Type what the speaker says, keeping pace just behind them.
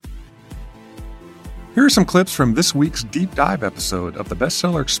Here are some clips from this week's deep dive episode of the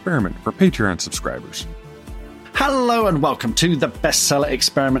Bestseller Experiment for Patreon subscribers. Hello and welcome to the Bestseller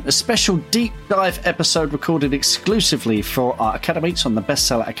Experiment, a special deep dive episode recorded exclusively for our academates on the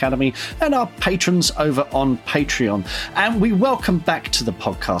Bestseller Academy and our patrons over on Patreon. And we welcome back to the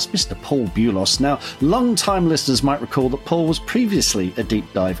podcast Mr. Paul Bulos. Now, long-time listeners might recall that Paul was previously a deep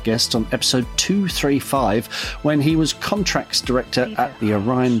dive guest on episode 235 when he was contracts director at the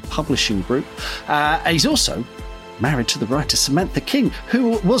Orion Publishing Group. He's also married to the writer Samantha King,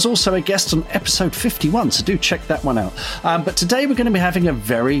 who was also a guest on episode 51, so do check that one out. But today we're going to be having a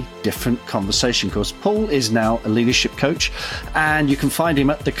very different conversation because Paul is now a leadership coach and you can find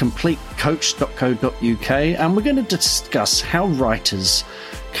him at thecompletecoach.co.uk, and we're going to discuss how writers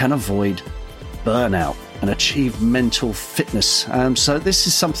can avoid burnout and achieve mental fitness. So this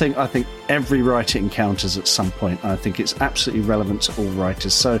is something I think every writer encounters at some point. I think it's absolutely relevant to all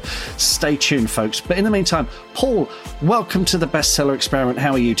writers. So stay tuned, folks. But in the meantime, Paul, welcome to the Bestseller Experiment.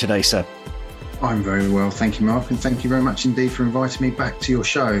 How are you today, sir? I'm very well, thank you, Mark, and thank you very much indeed for inviting me back to your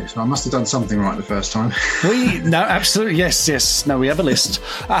show. So I must have done something right the first time. No, absolutely, yes. No, we have a list.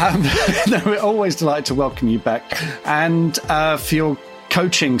 No, we're always delighted to welcome you back. And for your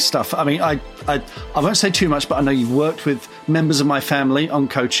coaching stuff, I mean, I won't say too much, but I know you've worked with members of my family on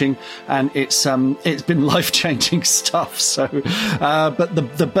coaching, and it's been life-changing stuff. So, but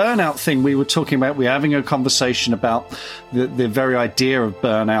the burnout thing we were talking about, we're having a conversation about the very idea of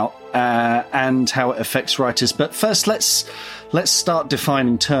burnout and how it affects writers. But first, let's start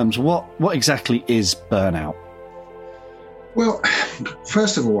defining terms. What exactly is burnout? Well,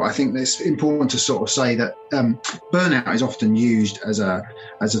 first of all, I think it's important to sort of say that burnout is often used as a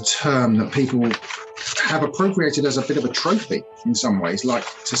term that people have appropriated as a bit of a trophy in some ways, like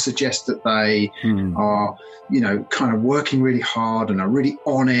to suggest that they are, kind of working really hard and are really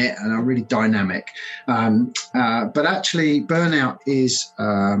on it and are really dynamic. But actually, burnout is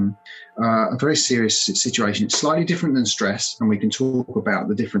a very serious situation. It's slightly different than stress, and we can talk about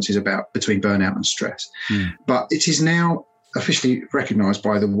the differences between burnout and stress. But it is now officially recognised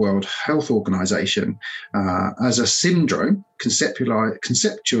by the World Health Organization as a syndrome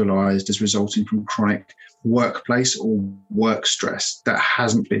conceptualised as resulting from chronic workplace or work stress that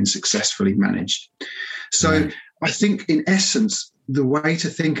hasn't been successfully managed. So I think, in essence, the way to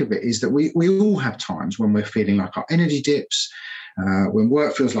think of it is that we all have times when we're feeling like our energy dips, when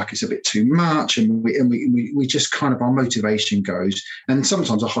work feels like it's a bit too much, and we just kind of, our motivation goes, and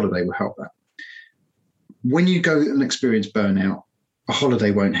sometimes a holiday will help that. When you go and experience burnout, a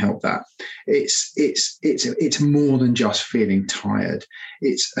holiday won't help that. It's more than just feeling tired.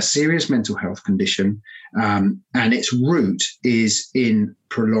 It's a serious mental health condition, and its root is in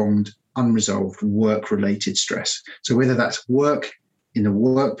prolonged, unresolved work-related stress. So whether that's work in the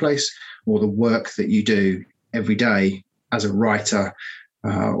workplace or the work that you do every day as a writer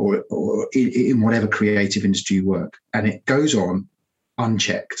or in whatever creative industry you work, and it goes on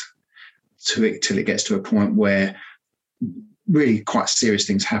unchecked till it gets to a point where really quite serious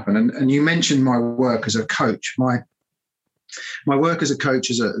things happen. And you mentioned my work as a coach. My work as a coach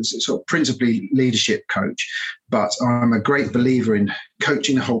is a sort of principally leadership coach, but I'm a great believer in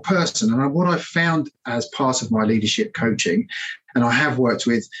coaching the whole person. And what I've found as part of my leadership coaching, and I have worked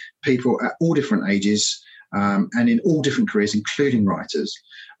with people at all different ages and in all different careers, including writers,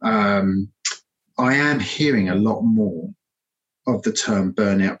 I am hearing a lot more of the term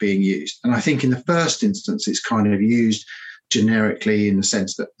burnout being used. And I think in the first instance, it's kind of used generically in the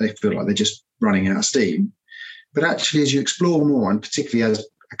sense that they feel like they're just running out of steam. But actually, as you explore more, and particularly as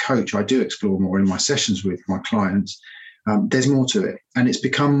a coach, I do explore more in my sessions with my clients, there's more to it. And it's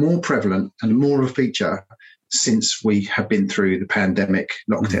become more prevalent and more of a feature since we have been through the pandemic,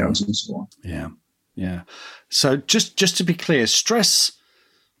 lockdowns and so on. Yeah. So just to be clear, stress,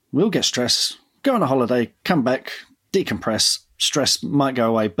 we'll get stress, go on a holiday, come back, decompress, stress might go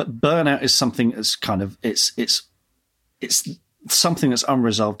away, but burnout is something that's kind of, it's something that's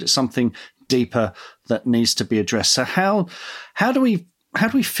unresolved. It's something deeper that needs to be addressed. So how do we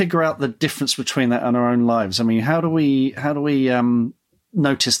figure out the difference between that and our own lives? I mean, how do we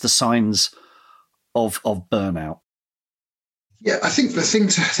notice the signs of burnout? Yeah, I think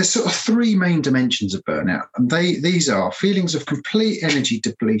there's sort of three main dimensions of burnout, and these are feelings of complete energy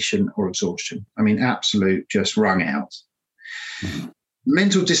depletion or exhaustion. I mean, absolute, just wrung out.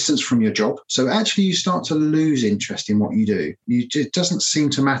 Mental distance from your job. So actually you start to lose interest in what you do. It doesn't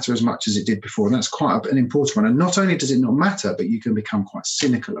seem to matter as much as it did before. And that's quite an important one. And not only does it not matter, but you can become quite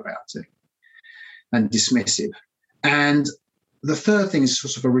cynical about it and dismissive. And the third thing is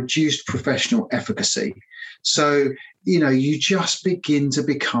sort of a reduced professional efficacy. So, you just begin to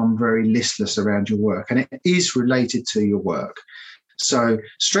become very listless around your work, and it is related to your work. So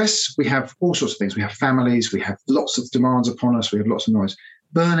stress, we have all sorts of things. We have families, we have lots of demands upon us, we have lots of noise.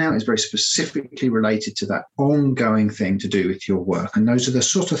 Burnout is very specifically related to that ongoing thing to do with your work. And those are the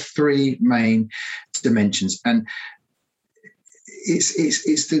sort of three main dimensions. And it's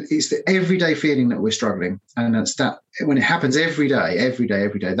the everyday feeling that we're struggling. And that's that when it happens every day,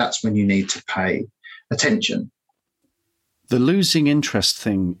 that's when you need to pay attention. The losing interest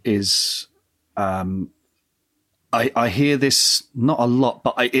thing is, I hear this not a lot,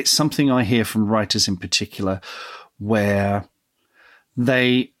 but it's something I hear from writers in particular, where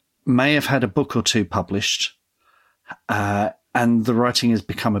they may have had a book or two published, and the writing has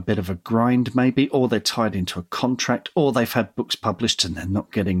become a bit of a grind maybe, or they're tied into a contract, or they've had books published and they're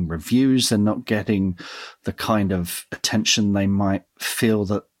not getting reviews, they're not getting the kind of attention they might feel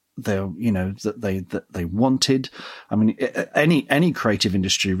that that they wanted. I mean, any creative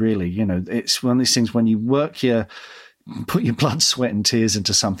industry really, it's one of these things when you work put your blood, sweat and tears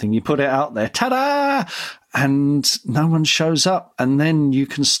into something, you put it out there, ta-da, and no one shows up. And then you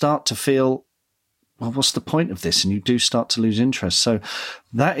can start to feel, well, what's the point of this? And you do start to lose interest. So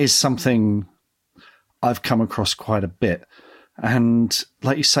that is something I've come across quite a bit. And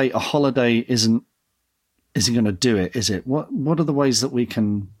like you say, a holiday isn't going to do it, is it? What are the ways that we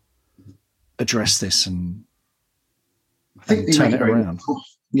can address this and turn it around?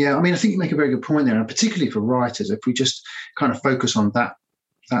 Yeah, I think you make a very good point there, and particularly for writers, if we just kind of focus on that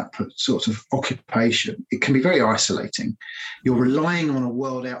sort of occupation, it can be very isolating. You're relying on a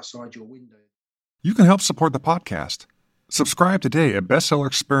world outside your window. You can help support the podcast. Subscribe today at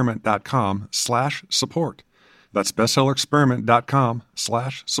bestsellerexperiment.com/support. That's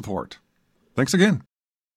bestsellerexperiment.com/support. Thanks again.